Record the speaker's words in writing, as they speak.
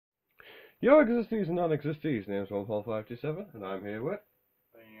Yo, existees and non-existees, name's 14527, and I'm here with...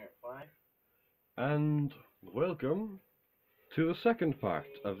 Here at 5. And welcome to the second part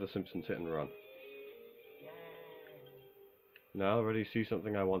of the Simpsons Hit and Run. Yay! Now I already see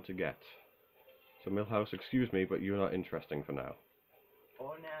something I want to get. So Milhouse, excuse me, but you're not interesting for now.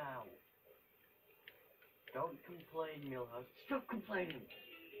 For now. Don't complain, Milhouse. Stop complaining!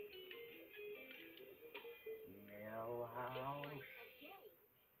 Milhouse.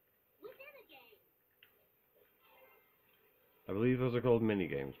 I believe those are called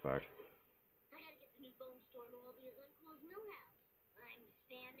mini-games, Bart. I gotta get the new bone store Mobile's unclosed millhouse. I'm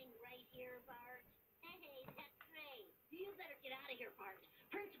standing right here, Bart. Hey, that's great. You better get out of here, Bart.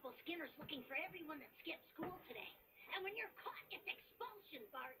 Principal Skinner's looking for everyone that skipped school today. And when you're caught, it's expulsion,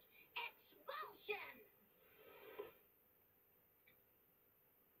 Bart. Expulsion!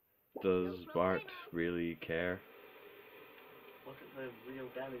 Does Bart really care? Look at the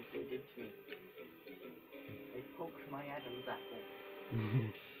real damage they did to me. They poked my Adam's apple.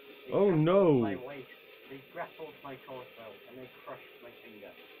 Oh no! My waist. They grappled my torso and they crushed my finger.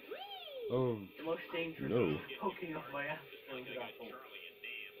 Oh The most dangerous no. is poking off my apple. Afraid not. Afraid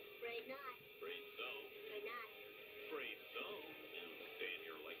not.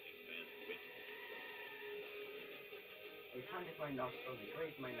 They pounded my nostril, they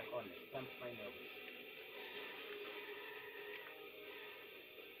grazed my neck on, they stamped my nose.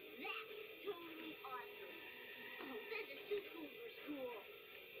 That's totally awesome. Oh, this is too cool for school.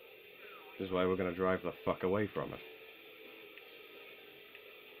 This is why we're gonna drive the fuck away from it.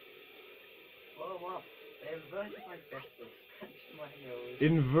 Blow them up. They inverted my fist and scratched my nose.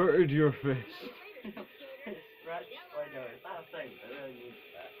 Inverted your fist. Scratched my nose. That's the thing, I really need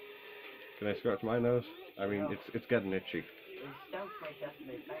that. Can I scratch my nose? I mean, it's getting itchy. They stamped my chest and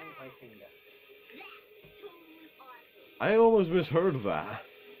they banged my finger. That's totally awesome. I almost misheard that.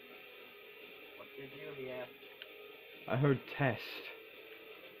 What did you hear? I heard test.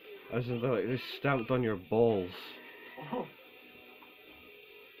 As in, like, they stamped on your balls. Oh!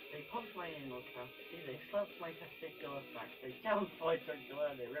 They pumped my anal cavity, they slapped my testicular sac, they jammed my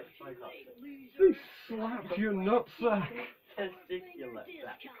jugular, they ripped my coccyx. They slapped your nutsack. Testicular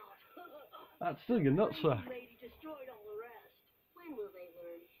sac. That's still your nutsack. Lady destroyed all the rest. When will they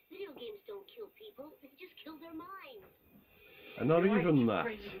learn? Video games don't kill people, they just kill their minds. And not even that.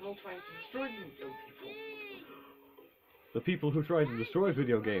 Crazy people trying to destroy them kill people. The people who try to destroy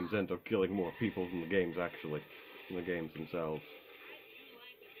video games end up killing more people than the games actually. Than the games themselves.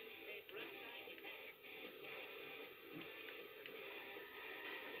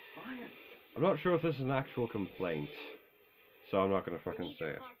 Science. I'm not sure if this is an actual complaint. So I'm not gonna fucking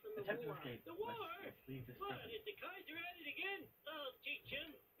say it. Attempt to escape. Let's leave this What? prison. Is the Kaiser at it again? I'll teach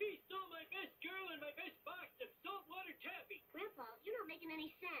him. He stole my best girl and my best box of saltwater taffy. Grandpa, you're not making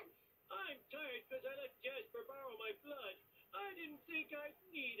any sense. I'm tired because I let Jasper borrow my blood. I didn't think I'd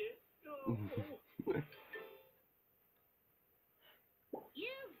need it. Oh.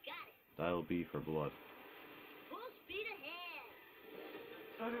 You've got it. That'll be for blood. Full speed ahead.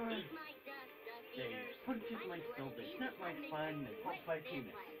 So do I. Eat my dust, dust They eaters. punctured my skull, they snapped my spine, they popped my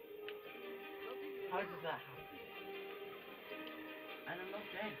penis. How does that happen? And I'm not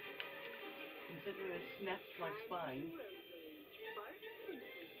dead. Considering they snapped my spine.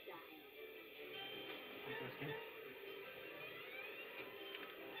 I'm so scared.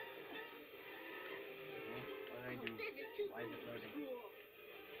 What did I do? Why is it loading?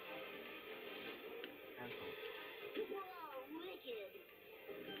 Cancel. Whoa, wicked.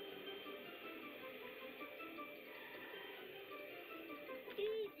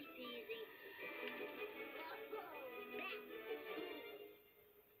 Easy peasy.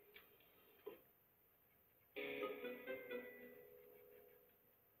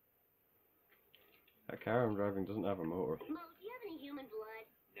 That car I'm driving doesn't have a motor. Mo, do you have any human blood?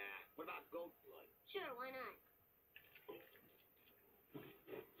 Nah, what about goat blood? Sure, why not?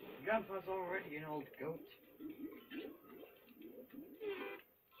 Grandpa's already an old goat.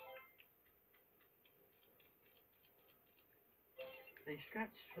 They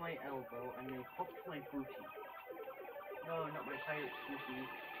scratched my elbow and they popped my booty. No, not my pirate booty.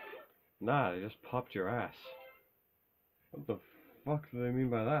 Nah, they just popped your ass. What the fuck do they mean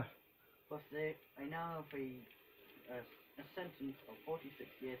by that? Plus, I now have a sentence of 46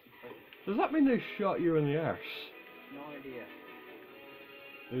 years in prison. Does that mean they shot you in the arse? No idea.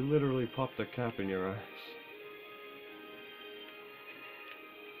 They literally popped a cap in your ass.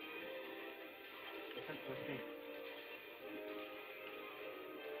 Attempt to escape.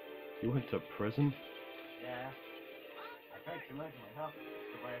 You went to prison? Yeah. I tried to murder myself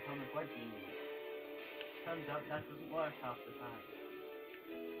by atomic weapon. Turns out that doesn't work half the time.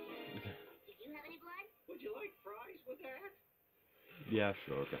 Would you like fries with that? Yeah,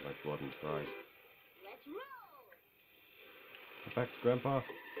 sure, get my blood and fries. Let's roll. Effect, Grandpa?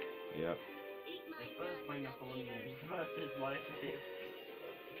 Yep. Eat my The first nuts, pineapple nut eater. onions versus my face.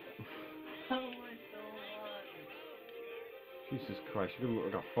 Oh my god. Jesus Christ, you're gonna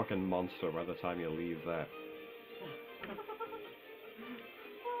look like a fucking monster by the time you leave there.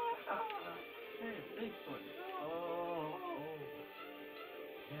 Hey, Bigfoot. Oh.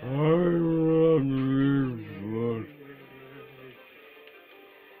 I love you,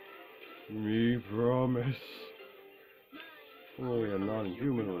 me promise. Only a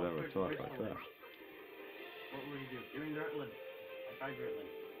non-human would ever talk like that. What will you do? Give me the Ritalin. I tried Ritalin.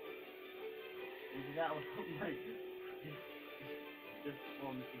 Maybe that'll help my just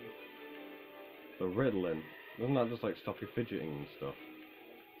form teeth. The Ritalin. Doesn't that just like stop you fidgeting and stuff?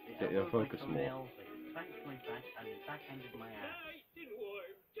 Get your focus more. Back to my back and the back end of my ass. Nice and warm,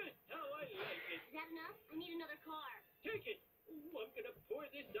 just how I like it. Is that enough? I need another car. Take it. Ooh, I'm gonna pour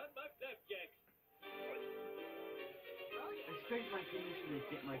this on my flapjacks. Oh, yeah. I scraped my penis and it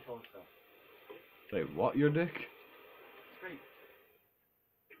hit my torso. Say, what, your dick? Scrape.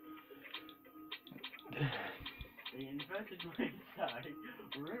 They inverted my side,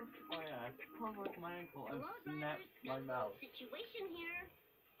 ripped my ass, covered my ankle, and Hello, snapped drivers. my mouth. Situation here.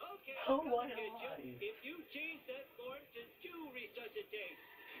 Okay, Oh, I'll why come get alive? you if you change that form to do resuscitate.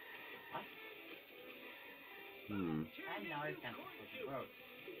 What? Hmm. And now I can't put the road.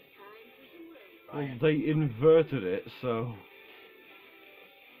 It's time for some room. Well, they inverted it, so...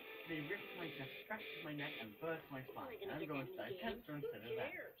 They ripped my chest, scratched my neck, and burst my spine. And I'm going to die cancer instead of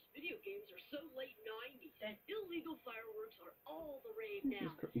that. Video games are so late 90s. Illegal fireworks are all the rave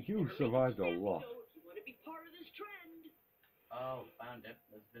now. You survived a lot. So if you want to be part of this trend. Oh, found it.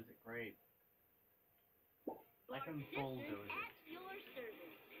 Let's visit grave. Like I'm bulldozer. At your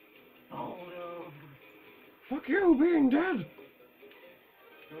service. Oh no! Fuck you, being dead!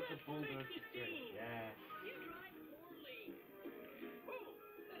 Go to bulldozer grave. Yeah. You drive poorly. Oh,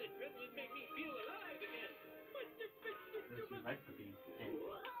 that adrenaline made me feel alive again. This is right for being dead.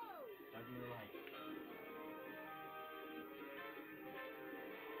 Whoa! How do you like?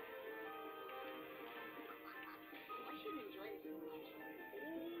 I shouldn't enjoy this so much.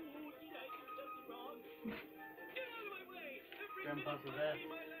 Oh, did I do something wrong? Get out of my way! Every Grandpa's minute with must us. be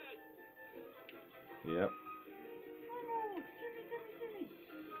my last. Yep.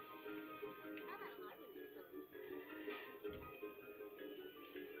 How about I win this song?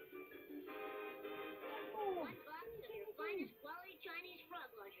 One box of your finest quality Chinese frog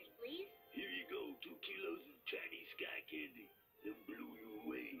launchers, please. Here you go, 2 kilos of Chinese sky candy. They'll blow you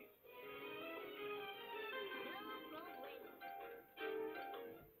away. No problemo.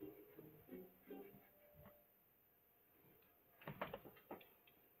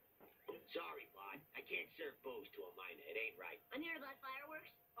 Sorry, Bud. I can't serve booze to a minor. It ain't right. I'm here about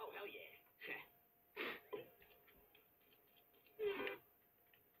fireworks. Oh, hell yeah.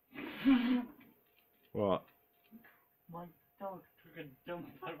 What? My dog took a dump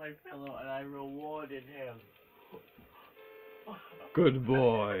on my pillow and I rewarded him. Good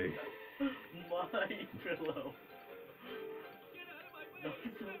boy. My pillow. Get out of my way! Not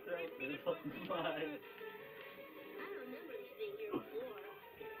something else, it's mine. I don't remember this being here before.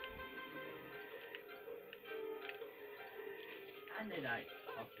 And they died.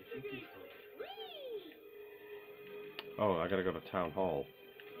 Okay, peacefully. Whee! Oh, I gotta go to town hall.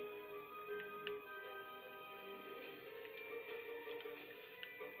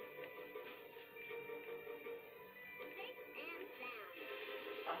 Safe and sound.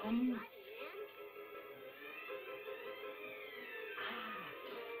 Um.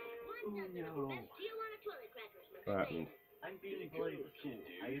 Driving, man. Oh One dozen of the no. best Tijuana toilet crackers, Mr. Bartman. Mayor. I'm being bullied at school.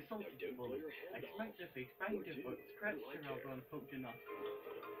 I assaulted the bully. I smacked her face, banged her foot, scratched her elbow, and poked her nostril.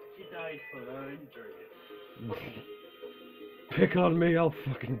 She died for her injuries. Pick on me, I'll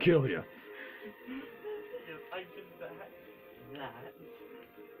fucking kill you. If I did that, and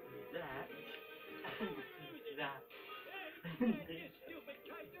that, You stupid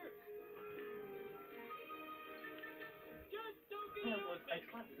kaiser! Just don't get and look, I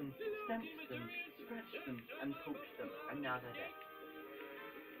slapped them, stamped them, scratched them, and poked them, and now they're dead.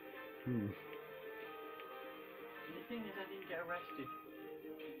 Hmm. And the thing is, I didn't get arrested.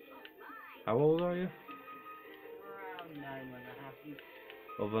 How old are you? Around 9.5 years.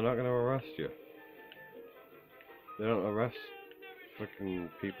 Well, they're not gonna arrest you. They don't arrest fucking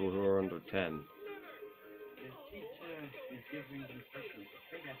people who are under 10. The teacher is giving instructions.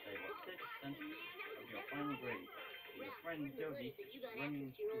 Big essay, what 6% of your final grade. Your friend Jody That you got running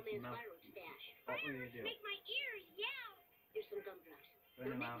access to your old his man's mouth. fireworks stash. What will you do? Make my ears yell. Here's some gumdrops.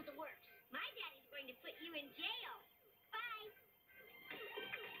 Burn him Make out. with the works. My daddy's going to to put you in jail. Bye.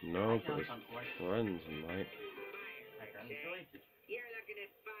 No, but his friends might. You're looking at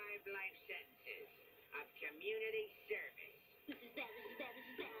 5 life sentences of community service. This is bad, this is bad, this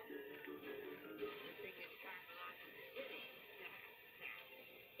is bad. Good thing this car belongs to the city.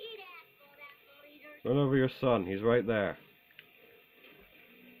 Eat apple eaters. Run over your son. He's right there. I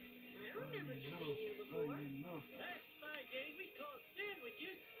don't remember you being here before. That's my game. We call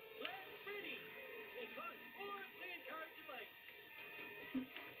sandwiches flat Freddy. They cost 4 playing cards a bite.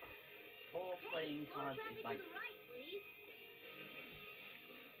 4 playing cards Drive is me like to the right, please.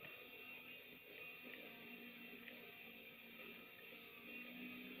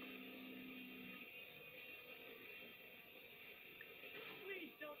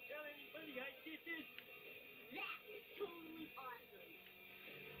 Please don't tell anybody I did this. That was totally awesome.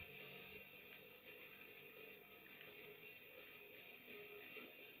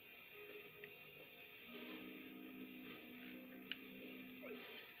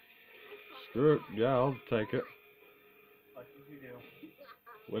 Screw it. Yeah, I'll take it. what did you do?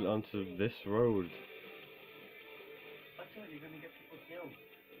 Went onto this road. That's it, you're gonna get people killed.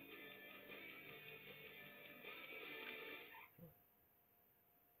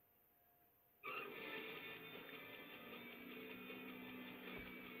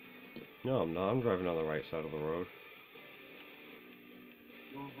 No, I'm not. I'm driving on the right side of the road.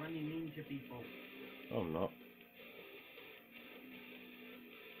 You're running into people. Oh, I'm not.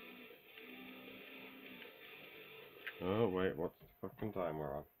 Oh, wait. What's the fucking time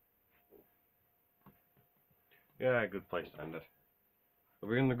we're on? Yeah, good place to end it.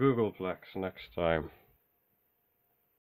 We'll be in the Googleplex next time.